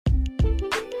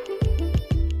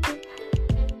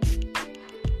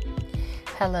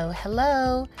Hello,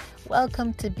 hello.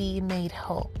 Welcome to Be Made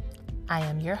Whole. I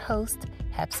am your host,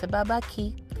 Hepzibah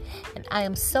Baki, and I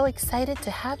am so excited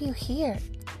to have you here.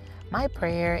 My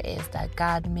prayer is that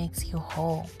God makes you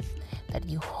whole, that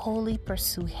you wholly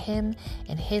pursue Him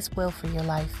and His will for your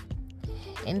life.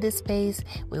 In this space,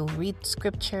 we'll read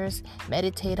scriptures,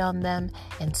 meditate on them,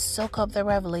 and soak up the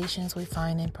revelations we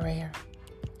find in prayer.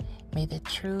 May the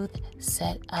truth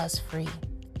set us free,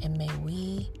 and may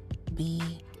we be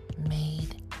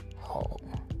made whole.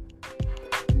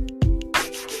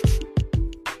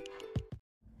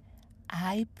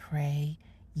 I pray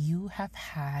you have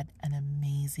had an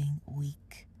amazing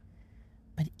week.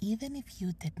 But even if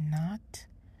you did not,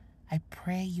 I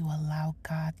pray you allow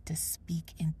God to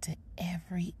speak into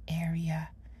every area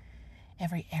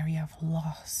of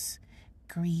loss,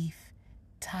 grief,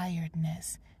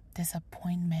 tiredness,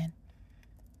 disappointment,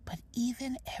 but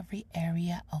even every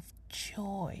area of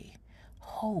joy,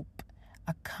 hope,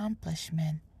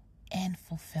 accomplishment, and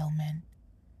fulfillment.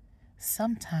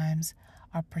 Sometimes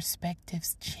our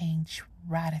perspectives change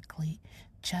radically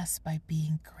just by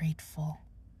being grateful.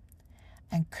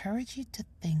 I encourage you to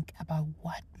think about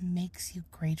what makes you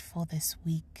grateful this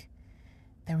week.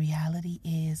 The reality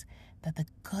is that the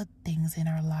good things in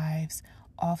our lives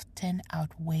often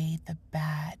outweigh the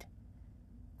bad.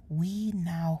 We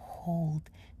now hold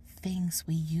things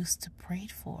we used to pray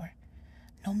for.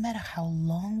 No matter how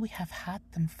long we have had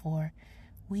them for,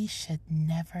 we should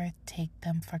never take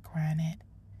them for granted.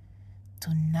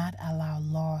 Do not allow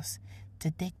loss to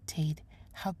dictate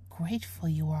how grateful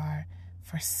you are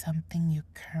for something you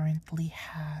currently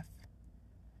have.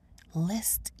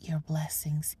 List your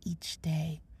blessings each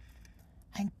day.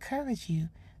 I encourage you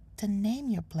to name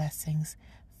your blessings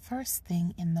first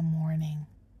thing in the morning.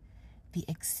 The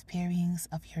experience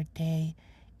of your day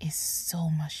is so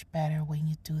much better when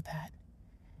you do that.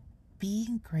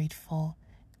 Being grateful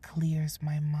clears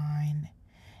my mind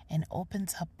and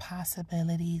opens up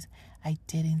possibilities I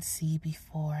didn't see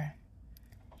before.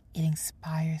 It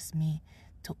inspires me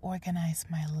to organize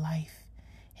my life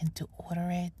and to order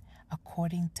it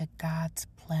according to God's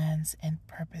plans and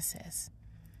purposes.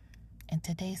 And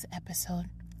today's episode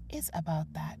is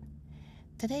about that.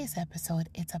 Today's episode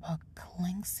is about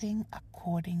cleansing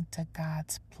according to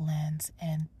God's plans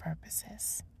and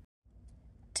purposes.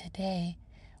 Today,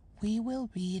 we will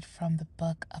read from the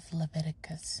book of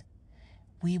Leviticus.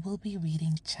 We will be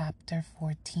reading chapter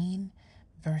 14,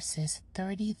 verses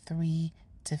 33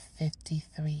 to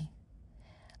 53.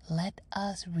 Let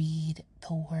us read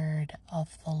the word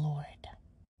of the Lord.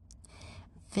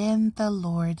 Then the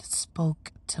Lord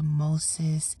spoke to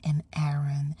Moses and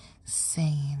Aaron,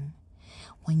 saying,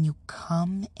 When you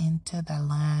come into the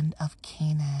land of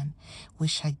Canaan,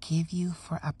 which I give you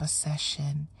for a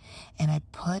possession, and I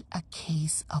put a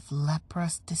case of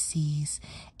leprous disease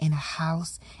in a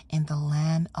house in the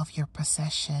land of your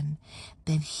possession,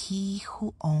 then he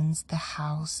who owns the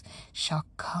house shall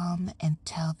come and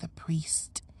tell the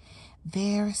priest,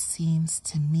 There seems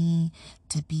to me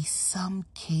to be some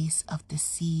case of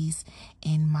disease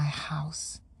in my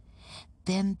house.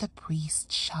 Then the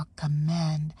priest shall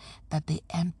command that they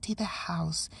empty the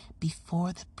house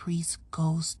before the priest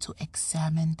goes to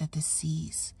examine the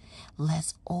disease,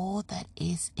 lest all that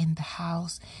is in the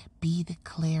house be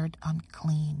declared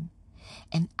unclean.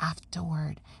 And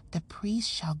afterward the priest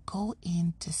shall go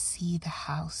in to see the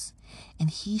house, and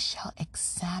he shall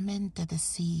examine the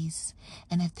disease.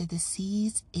 And if the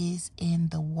disease is in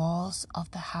the walls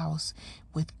of the house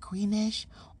with greenish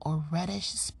or reddish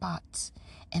spots,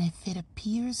 and if it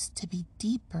appears to be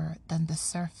deeper than the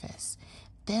surface,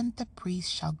 then the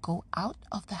priest shall go out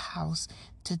of the house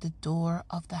to the door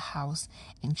of the house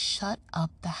and shut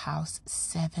up the house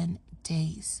 7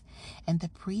 days. And the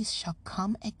priest shall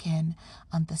come again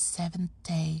on the 7th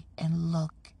day and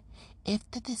look. If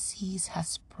the disease has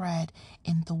spread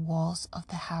in the walls of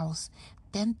the house,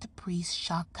 then the priest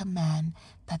shall command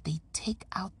that they take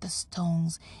out the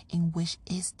stones in which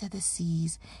is the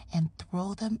disease and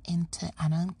throw them into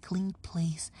an unclean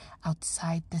place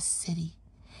outside the city.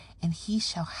 And he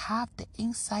shall have the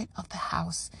inside of the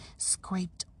house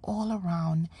scraped all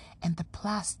around, and the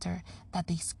plaster that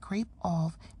they scrape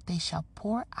off they shall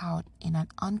pour out in an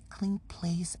unclean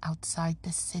place outside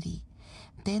the city.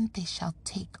 Then they shall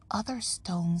take other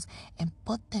stones and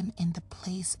put them in the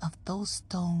place of those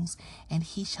stones, and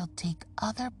he shall take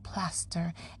other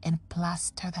plaster and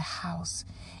plaster the house.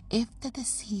 If the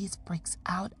disease breaks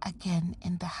out again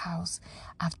in the house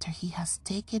after he has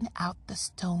taken out the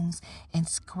stones and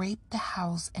scraped the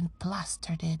house and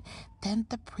plastered it, then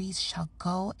the priest shall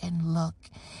go and look.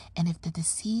 And if the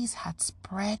disease had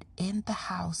spread in the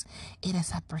house, it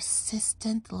is a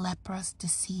persistent leprous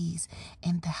disease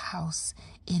in the house.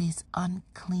 It is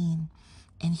unclean.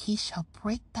 And he shall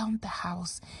break down the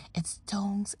house, its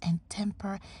stones and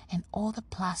timber, and all the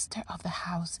plaster of the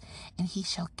house, and he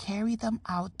shall carry them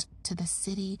out to the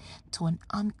city to an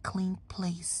unclean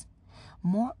place.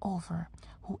 Moreover,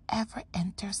 whoever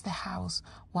enters the house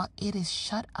while it is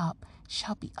shut up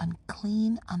shall be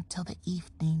unclean until the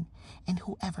evening, and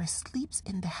whoever sleeps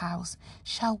in the house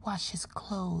shall wash his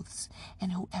clothes,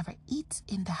 and whoever eats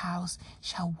in the house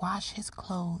shall wash his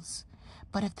clothes.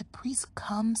 But if the priest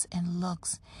comes and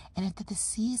looks, and if the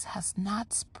disease has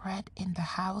not spread in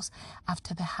the house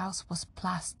after the house was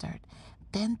plastered,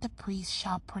 then the priest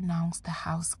shall pronounce the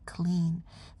house clean,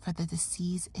 for the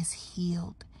disease is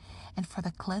healed. And for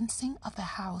the cleansing of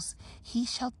the house, he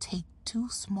shall take 2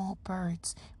 small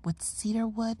birds with cedar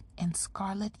wood and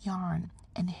scarlet yarn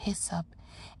and hyssop,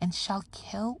 and shall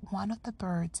kill one of the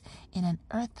birds in an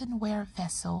earthenware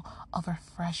vessel over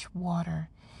fresh water,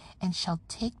 and shall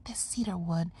take the cedar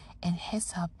wood and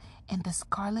hyssop and the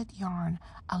scarlet yarn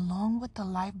along with the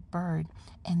live bird,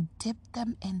 and dip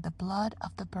them in the blood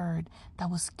of the bird that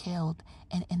was killed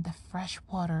and in the fresh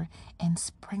water, and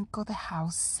sprinkle the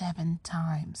house 7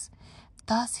 times.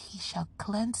 Thus he shall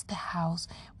cleanse the house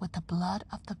with the blood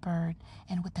of the bird,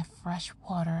 and with the fresh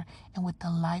water, and with the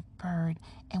live bird,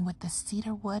 and with the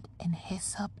cedar wood and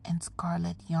hyssop and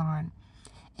scarlet yarn.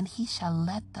 And he shall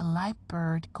let the live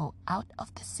bird go out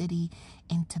of the city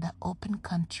into the open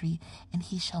country, and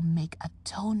he shall make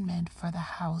atonement for the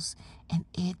house, and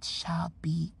it shall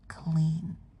be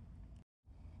clean.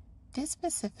 This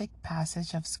specific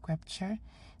passage of scripture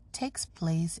takes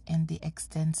place in the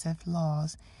extensive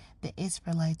laws the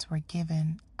Israelites were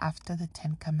given after the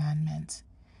 10 Commandments.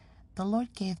 The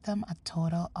Lord gave them a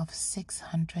total of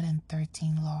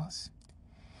 613 laws.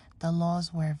 The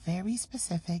laws were very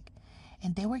specific,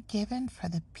 and they were given for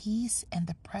the peace and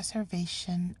the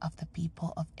preservation of the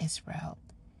people of Israel.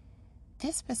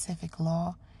 This specific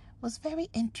law was very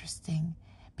interesting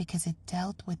because it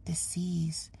dealt with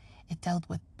disease, it dealt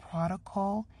with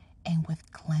protocol, and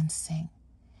with cleansing.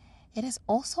 It is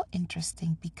also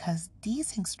interesting because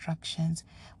these instructions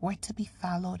were to be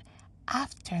followed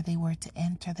after they were to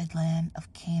enter the land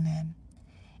of Canaan.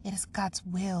 It is God's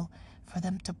will for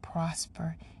them to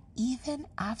prosper even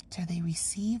after they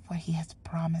receive what he has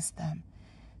promised them.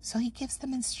 So he gives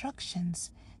them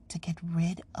instructions to get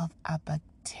rid of a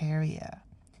bacteria.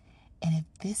 And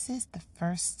if this is the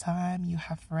first time you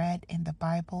have read in the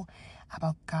Bible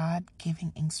about God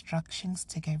giving instructions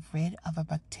to get rid of a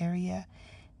bacteria,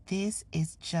 this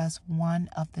is just one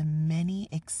of the many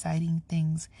exciting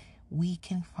things we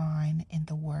can find in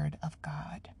the Word of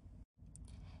God.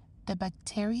 The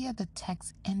bacteria the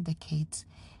text indicates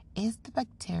is the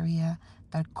bacteria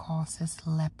that causes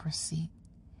leprosy.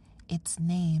 Its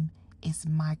name is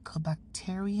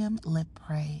Mycobacterium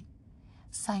leprae.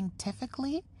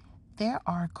 Scientifically, there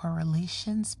are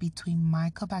correlations between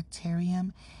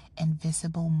Mycobacterium and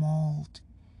visible mold.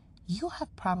 You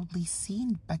have probably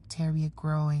seen bacteria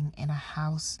growing in a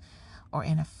house or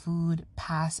in a food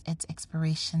past its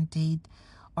expiration date,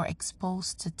 or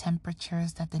exposed to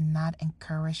temperatures that did not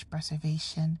encourage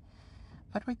preservation.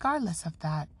 But regardless of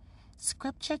that,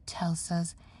 Scripture tells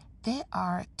us they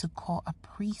are to call a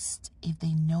priest if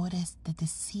they notice the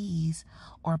disease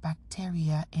or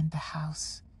bacteria in the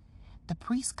house. The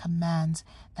priest commands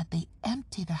that they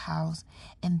empty the house,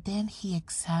 and then he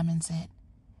examines it.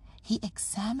 He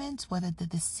examines whether the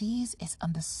disease is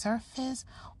on the surface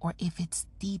or if it's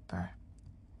deeper.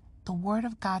 The Word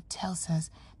of God tells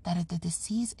us that if the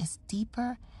disease is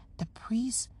deeper, the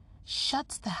priest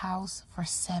shuts the house for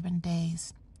 7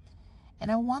 days.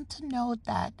 And I want to note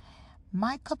that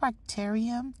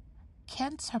Mycobacterium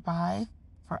can survive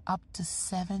for up to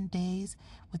 7 days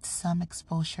with some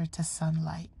exposure to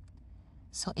sunlight.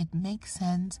 So it makes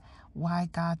sense why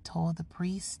God told the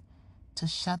priest to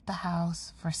shut the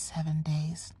house for 7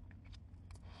 days.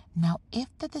 Now, if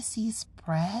the disease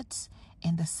spreads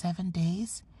in the 7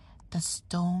 days, the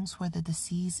stones where the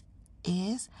disease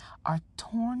is are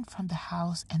torn from the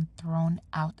house and thrown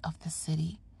out of the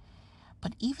city.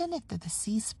 But even if the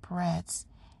disease spreads,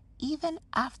 even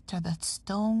after the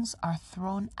stones are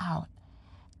thrown out,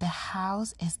 the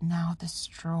house is now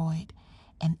destroyed,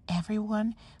 and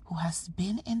everyone who has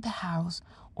been in the house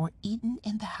or eaten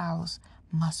in the house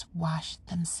must wash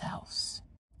themselves.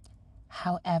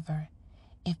 However,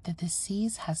 if the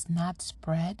disease has not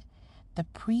spread, the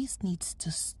priest needs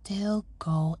to still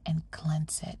go and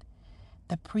cleanse it.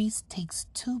 The priest takes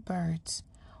 2 birds.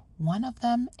 One of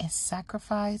them is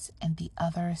sacrificed and the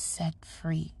other set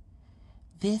free.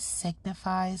 This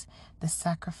signifies the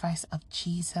sacrifice of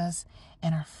Jesus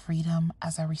and our freedom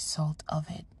as a result of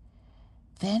it.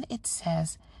 Then it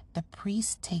says the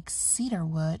priest takes cedar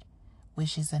wood,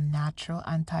 which is a natural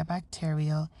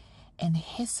antibacterial, and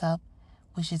hyssop,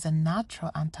 which is a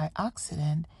natural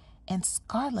antioxidant, and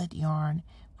scarlet yarn,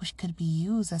 which could be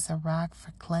used as a rag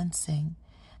for cleansing.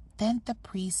 Then the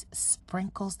priest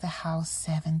sprinkles the house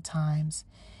 7 times.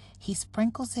 He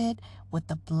sprinkles it with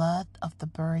the blood of the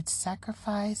bird's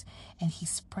sacrifice, and he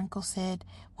sprinkles it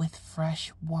with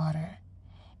fresh water.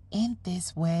 In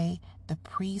this way, the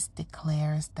priest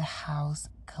declares the house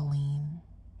clean.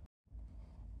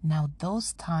 Now,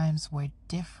 those times were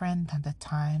different than the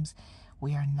times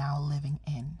we are now living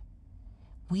in.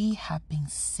 We have been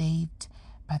saved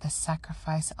by the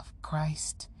sacrifice of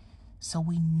Christ, so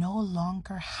we no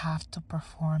longer have to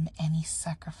perform any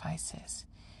sacrifices.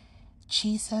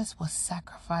 Jesus was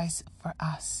sacrificed for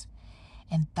us,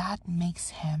 and that makes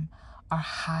him our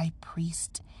high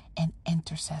priest and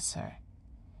intercessor.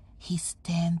 He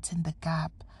stands in the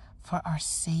gap for our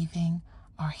saving,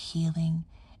 our healing,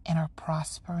 and our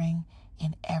prospering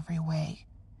in every way.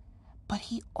 But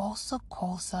he also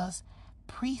calls us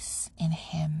priests in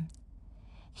him.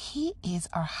 He is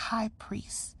our high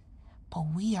priest, but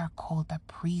we are called the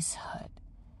priesthood.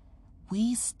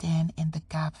 We stand in the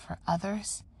gap for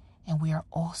others, and we are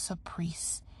also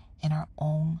priests in our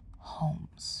own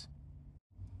homes.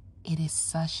 It is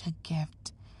such a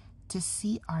gift to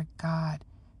see our God,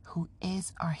 who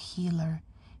is our healer,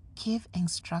 give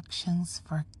instructions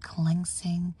for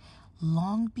cleansing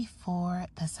long before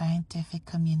the scientific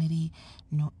community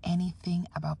knew anything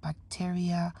about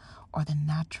bacteria or the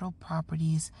natural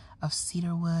properties of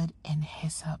cedarwood and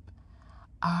hyssop.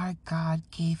 Our God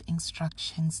gave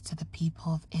instructions to the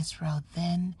people of Israel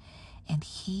then, and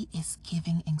he is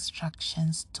giving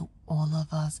instructions to all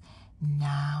of us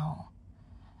now.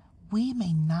 We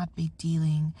may not be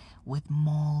dealing with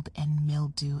mold and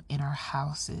mildew in our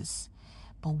houses,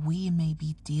 but we may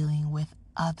be dealing with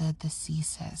other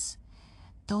diseases.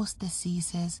 Those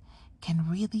diseases can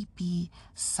really be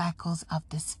cycles of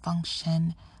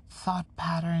dysfunction, thought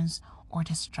patterns, or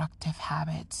destructive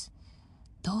habits.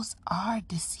 Those are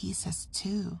diseases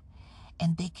too,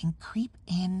 and they can creep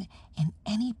in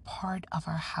any part of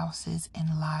our houses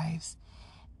and lives.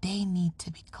 They need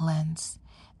to be cleansed.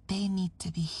 They need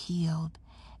to be healed.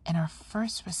 And our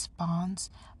first response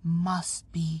must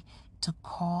be to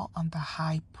call on the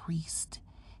high priest.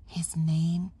 His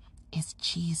name is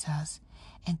Jesus.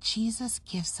 And Jesus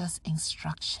gives us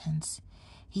instructions.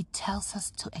 He tells us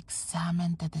to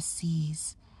examine the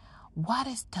disease. What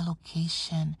is the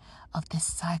location of this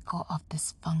cycle of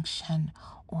dysfunction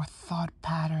or thought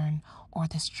pattern or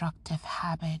destructive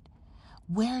habit?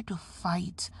 Where do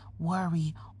fight,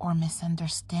 worry, or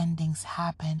misunderstandings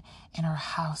happen in our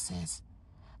houses?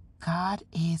 God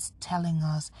is telling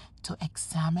us to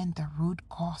examine the root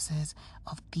causes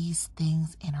of these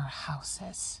things in our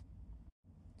houses.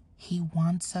 He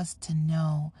wants us to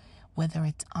know whether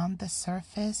it's on the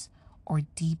surface or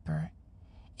deeper.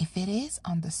 If it is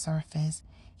on the surface,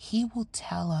 he will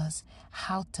tell us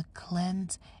how to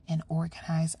cleanse and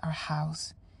organize our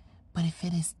house. But if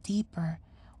it is deeper,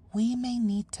 we may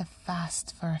need to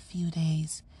fast for a few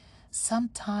days.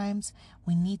 Sometimes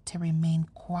we need to remain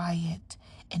quiet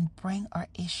and bring our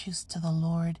issues to the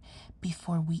Lord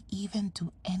before we even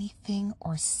do anything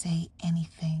or say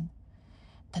anything.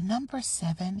 The number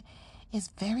 7 is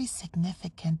very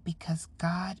significant because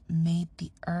God made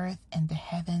the earth and the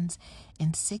heavens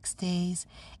in 6 days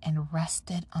and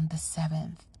rested on the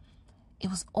 7th. It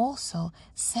was also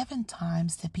 7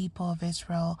 times the people of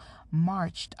Israel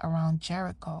marched around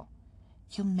Jericho.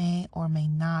 You may or may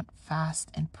not fast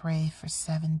and pray for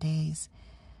 7 days,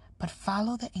 but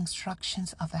follow the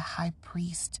instructions of the high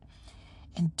priest.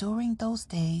 And during those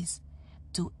days,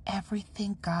 do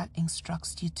everything God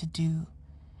instructs you to do.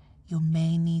 You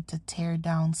may need to tear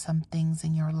down some things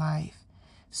in your life,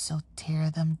 so tear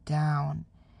them down.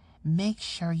 Make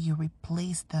sure you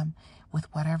replace them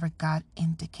with whatever God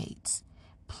indicates.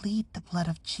 Plead the blood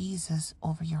of Jesus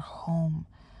over your home.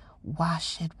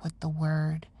 Wash it with the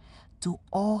word. Do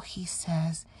all he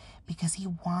says because he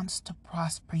wants to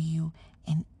prosper you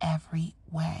in every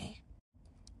way.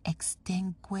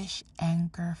 Extinguish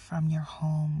anger from your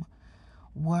home.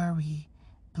 Worry,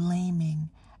 blaming,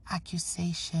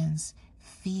 accusations,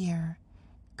 fear.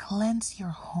 Cleanse your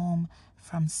home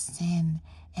from sin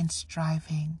and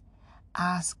striving.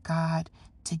 Ask God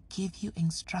to give you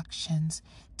instructions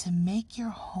to make your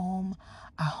home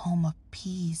a home of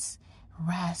peace,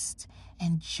 rest,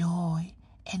 and joy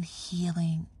and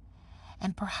healing.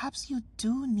 And perhaps you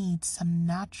do need some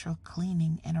natural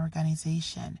cleaning and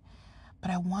organization.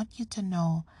 But I want you to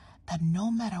know that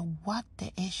no matter what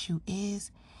the issue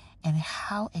is and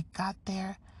how it got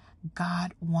there,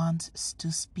 God wants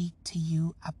to speak to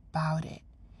you about it.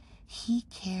 He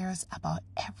cares about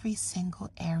every single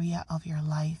area of your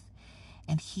life,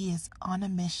 and He is on a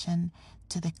mission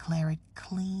to declare it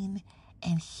clean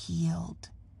and healed.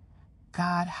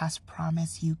 God has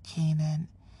promised you Canaan.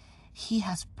 He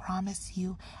has promised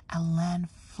you a land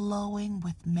flowing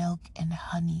with milk and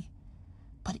honey.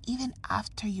 But even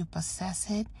after you possess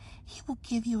it, He will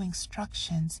give you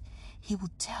instructions. He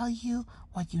will tell you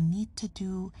what you need to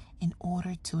do in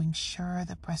order to ensure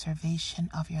the preservation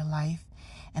of your life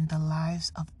and the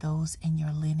lives of those in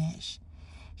your lineage.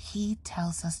 He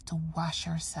tells us to wash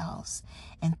ourselves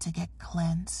and to get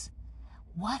cleansed.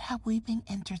 What have we been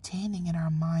entertaining in our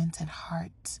minds and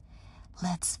hearts?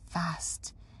 Let's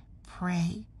fast,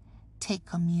 pray, take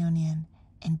communion,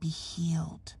 and be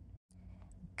healed.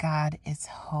 God is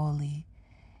holy,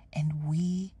 and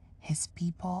we, His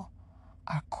people,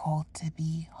 are called to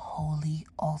be holy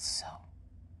also.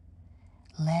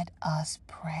 Let us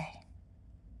pray.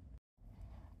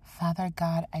 Father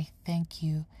God, I thank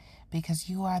you because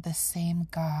you are the same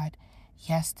God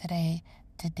yesterday,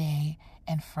 today,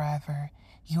 and forever.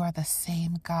 You are the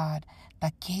same God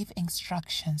that gave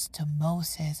instructions to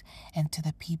Moses and to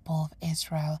the people of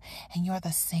Israel. And you are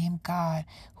the same God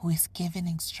who is giving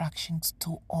instructions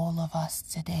to all of us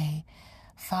today.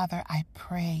 Father, I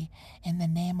pray in the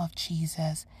name of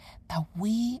Jesus that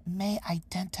we may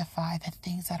identify the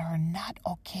things that are not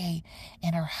okay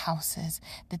in our houses,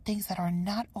 the things that are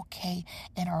not okay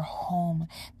in our home,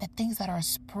 the things that are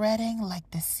spreading like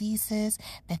diseases,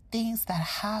 the things that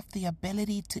have the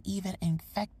ability to even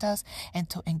infect us and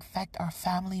to infect our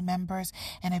family members.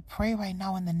 And I pray right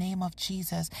now in the name of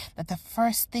Jesus that the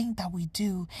first thing that we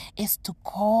do is to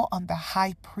call on the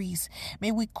high priest.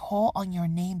 May we call on your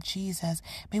name, Jesus.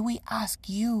 May we ask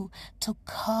you to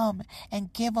come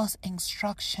and give us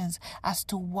instructions as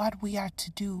to what we are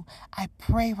to do. I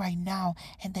pray right now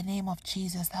in the name of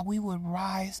Jesus that we would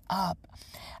rise up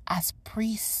as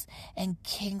priests and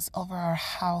kings over our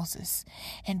houses,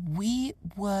 and we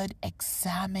would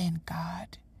examine,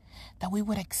 God, that we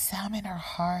would examine our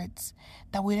hearts,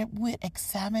 that we would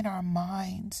examine our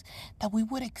minds, that we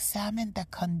would examine the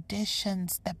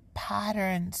conditions, the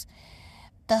patterns,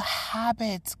 the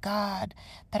habits, God,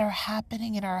 that are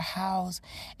happening in our house,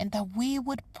 and that we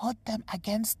would put them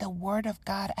against the Word of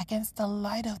God, against the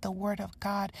light of the Word of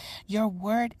God. Your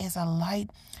Word is a light.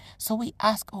 So we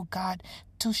ask, oh God,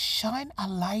 to shine a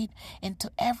light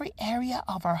into every area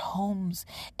of our homes,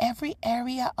 every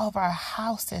area of our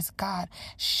houses, God.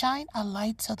 Shine a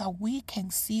light so that we can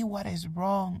see what is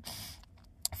wrong.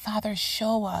 Father,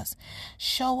 show us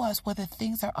whether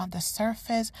things are on the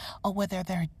surface or whether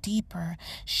they're deeper.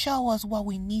 Show us what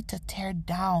we need to tear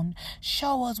down.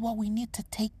 Show us what we need to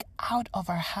take out of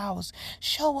our house.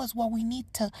 Show us what we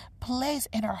need to place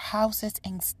in our houses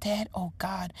instead, oh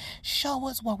God. Show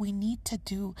us what we need to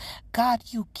do. God,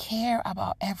 you care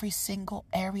about every single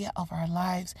area of our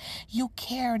lives. You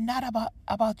care not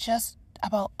about just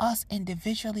about us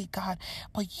individually, God,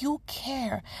 but you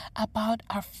care about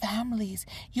our families.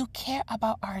 You care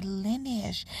about our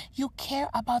lineage. You care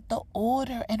about the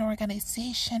order and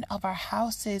organization of our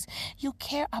houses. You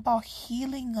care about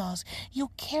healing us. You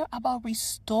care about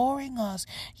restoring us.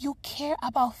 You care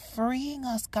about freeing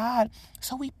us, God.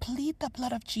 So we plead the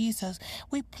blood of Jesus.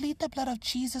 We plead the blood of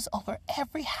Jesus over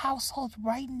every household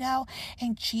right now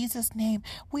in Jesus' name.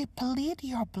 We plead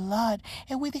your blood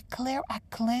and we declare a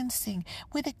cleansing.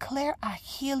 We declare a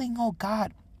healing, oh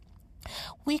God.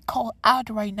 We call out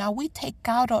right now. We take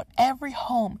out on every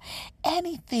home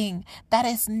anything that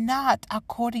is not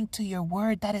according to your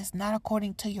word, that is not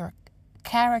according to your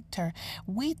character.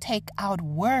 We take out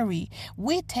worry.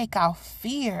 We take out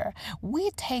fear.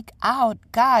 We take out,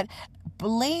 God,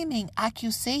 blaming,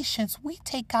 accusations. We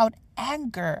take out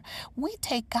anger. We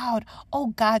take out, oh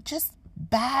God, just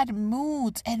bad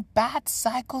moods and bad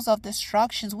cycles of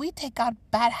destructions. We take out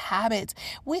bad habits.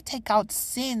 We take out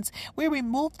sins. We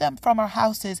remove them from our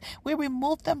houses. We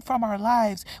remove them from our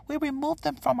lives. We remove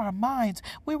them from our minds.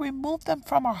 We remove them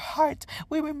from our hearts.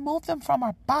 We remove them from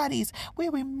our bodies. We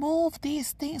remove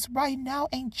these things right now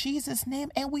in Jesus'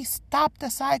 name, and we stop the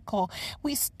cycle.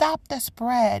 We stop the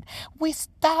spread. We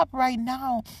stop right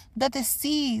now the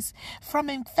disease from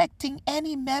infecting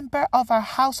any member of our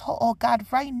household, oh God,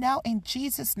 right now in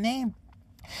Jesus' name.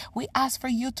 We ask for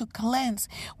you to cleanse.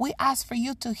 We ask for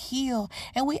you to heal.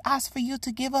 And we ask for you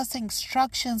to give us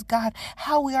instructions, God,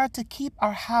 how we are to keep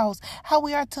our house, how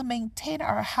we are to maintain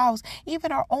our house,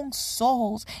 even our own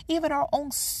souls, even our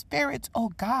own spirits, oh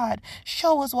God.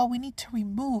 Show us what we need to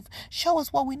remove. Show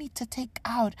us what we need to take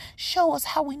out. Show us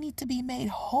how we need to be made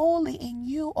holy in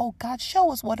you, oh God.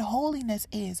 Show us what holiness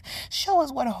is. Show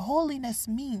us what holiness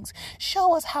means.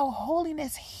 Show us how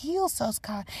holiness heals us,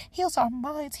 God. Heals our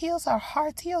minds, heals our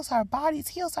hearts, heals our bodies,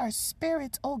 heals our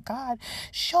spirits, oh God.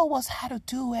 Show us how to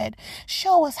do it.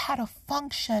 Show us how to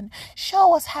function.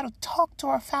 Show us how to talk to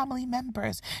our family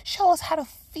members. Show us how to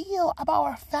feel about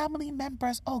our family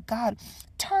members, oh God.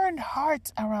 Turn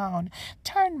hearts around.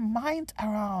 Turn minds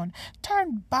around.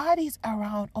 Turn bodies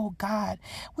around, oh God.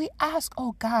 We ask,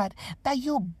 oh God, that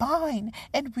you bind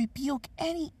and rebuke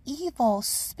any evil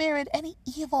spirit, any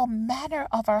evil manner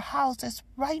of our houses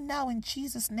right now in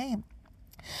Jesus' name.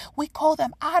 We call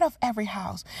them out of every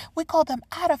house. We call them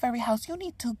out of every house. You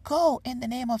need to go in the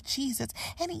name of Jesus.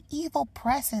 Any evil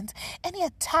presence, any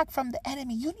attack from the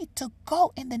enemy, you need to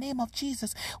go in the name of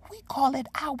Jesus. We call it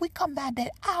out. We command it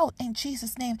out in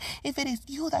Jesus' name. If it is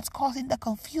you that's causing the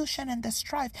confusion and the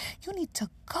strife, you need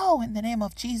to go in the name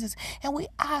of Jesus. And we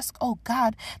ask, oh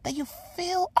God, that you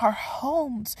fill our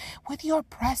homes with your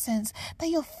presence, that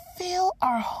you fill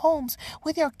our homes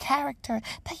with your character,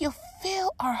 that you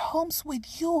fill our homes with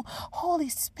you, Holy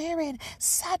Spirit.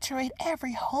 Saturate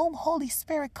every home, Holy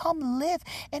Spirit. Come live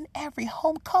in every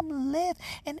home. Come live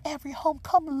in every home.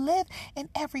 Come live in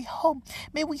every home.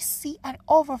 May we see an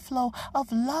overflow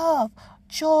of love,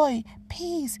 joy,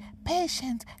 peace,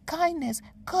 patience, kindness,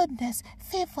 goodness,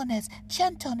 faithfulness,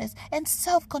 gentleness, and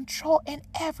self-control in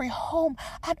every home.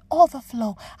 An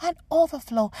overflow, an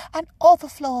overflow, an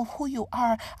overflow of who you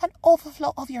are, an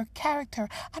overflow of your character,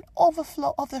 an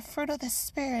overflow of the fruit of the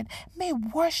Spirit. May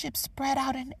worship spread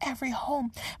out in every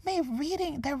home. May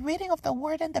the reading of the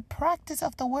word and the practice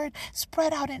of the word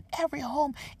spread out in every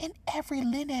home, in every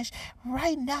lineage.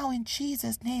 Right now in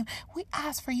Jesus' name, we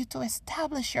ask for you to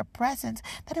establish your presence,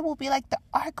 that it will be like the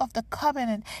Ark of the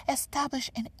Covenant,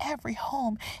 established in every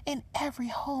home, in every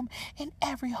home, in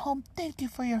every home. Thank you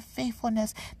for your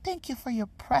faithfulness. Thank you for your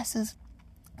presence.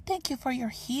 Thank you for your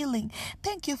healing.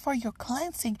 Thank you for your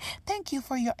cleansing. Thank you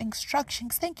for your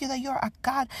instructions. Thank you that you're a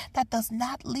God that does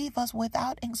not leave us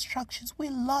without instructions. We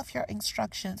love your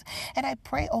instructions. And I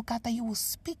pray, oh God, that you will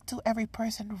speak to every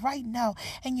person right now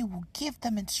and you will give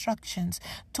them instructions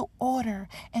to order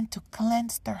and to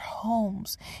cleanse their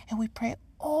homes. And we pray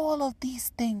all of these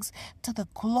things to the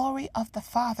glory of the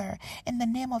Father, in the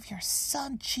name of your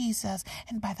Son Jesus,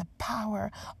 and by the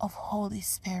power of Holy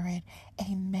Spirit.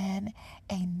 Amen,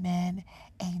 amen,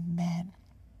 amen.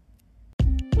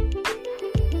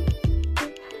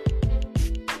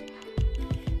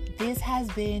 This has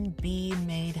been Be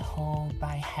Made Whole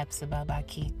by Hepzibah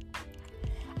Baki.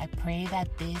 I pray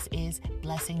that this is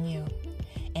blessing you.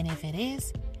 And if it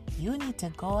is, you need to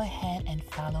go ahead and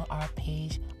follow our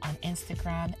page on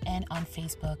Instagram and on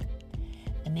Facebook.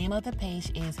 The name of the page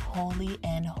is Holy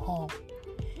and Whole.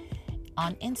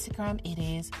 On Instagram, it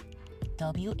is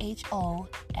WHOLLYANDWHOLE.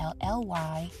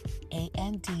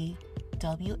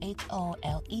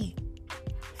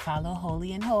 Follow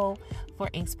Holy and Whole for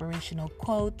inspirational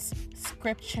quotes,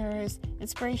 scriptures,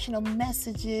 inspirational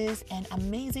messages, and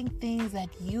amazing things that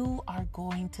you are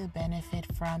going to benefit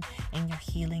from in your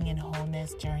healing and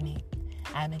wholeness journey.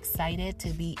 I'm excited to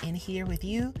be in here with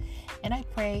you, and I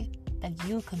pray that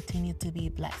you continue to be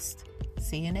blessed.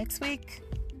 See you next week.